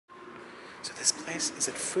So this place, is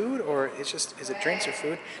it food or is it drinks or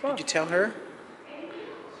food? Sure. Did you tell her?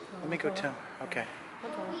 Let me go tell. Okay.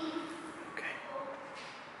 Okay. Okay.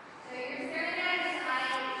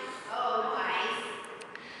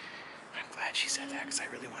 I'm glad she said that because I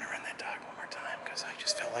really want to run that dog one more time because I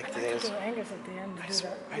just felt like I'd today like was. to do Angus at the end to I do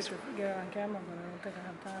swear, that. I swear, Get it on camera, but I don't think I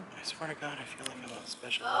have time. I swear to God, I feel like I'm a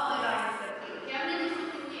special tonight.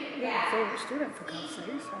 You're my favorite student, for God's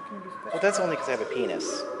sakes. How can you be special? Well, that's only because I have a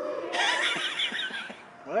penis.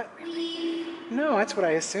 What? No, that's what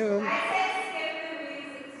I assume.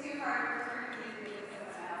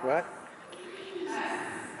 What? A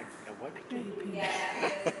what? Yeah, you penis.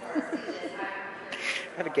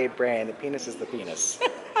 I have a gay brain. The penis is the penis.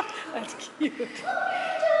 That's cute.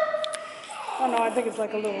 Oh no, I think it's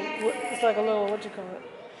like a little, what you call it?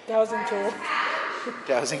 Dowsing tool.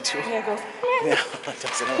 Dowsing tool. Yeah, go. No, it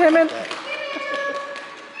doesn't look Women. like that.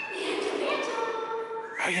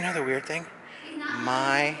 Oh, you know the weird thing?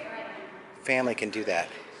 My family can do that.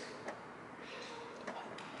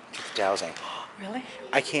 Dowsing. Really?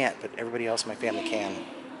 I can't, but everybody else in my family can.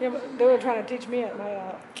 Yeah, but they were trying to teach me at my.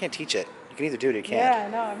 You can't teach it. You can either do it or you can't. Yeah,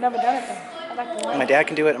 no, I've never done it though. I'd like to learn. My dad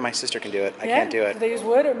can do it and my sister can do it. I Yeah? can't do it. Do they use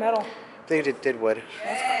wood or metal? They did wood.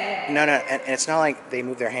 That's cool. No, and it's not like they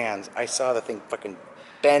move their hands. I saw the thing fucking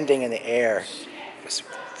bending in the air. It was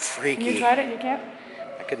freaky. And you tried it and you can't?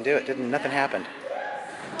 I couldn't do it. Nothing happened.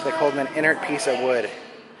 It's like holding an inert piece of wood.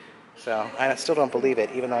 So I still don't believe it,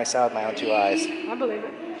 even though I saw it with my own two eyes. I believe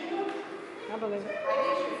it. I believe it.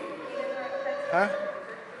 Huh?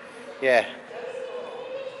 Yeah.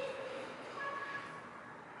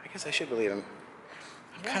 I guess I should believe him.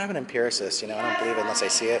 I'm kind of an empiricist, you know. I don't believe it unless I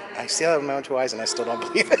see it. I see it with my own two eyes, and I still don't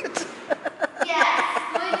believe it.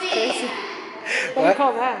 Crazy. What do you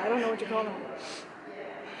call that? I don't know what you call that.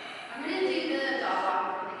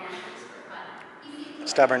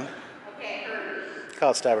 Stubborn.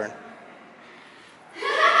 Call it stubborn.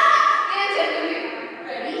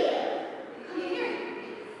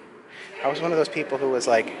 I was one of those people who was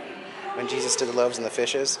like, when Jesus did the loaves and the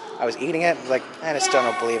fishes, I was eating it, like, I just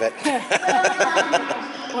don't believe it.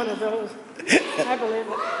 One of those. I believe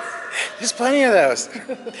it. There's plenty of those.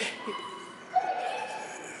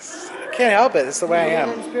 Can't help it. It's the way I am.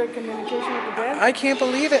 In spirit communication with the dead? I can't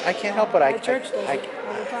believe it. I can't help it. My church does it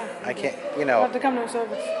all the time. I can't. You You know. have to come to a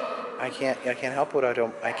service. I can't help what I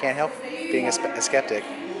don't. I can't help being a skeptic.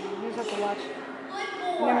 You just have to watch.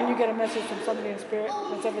 And then when you get a message from somebody in spirit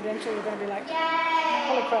that's evidential, you're going to be like,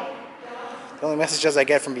 holy crap. The only messages I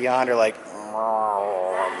get from beyond are like,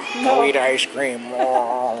 No. eat ice cream.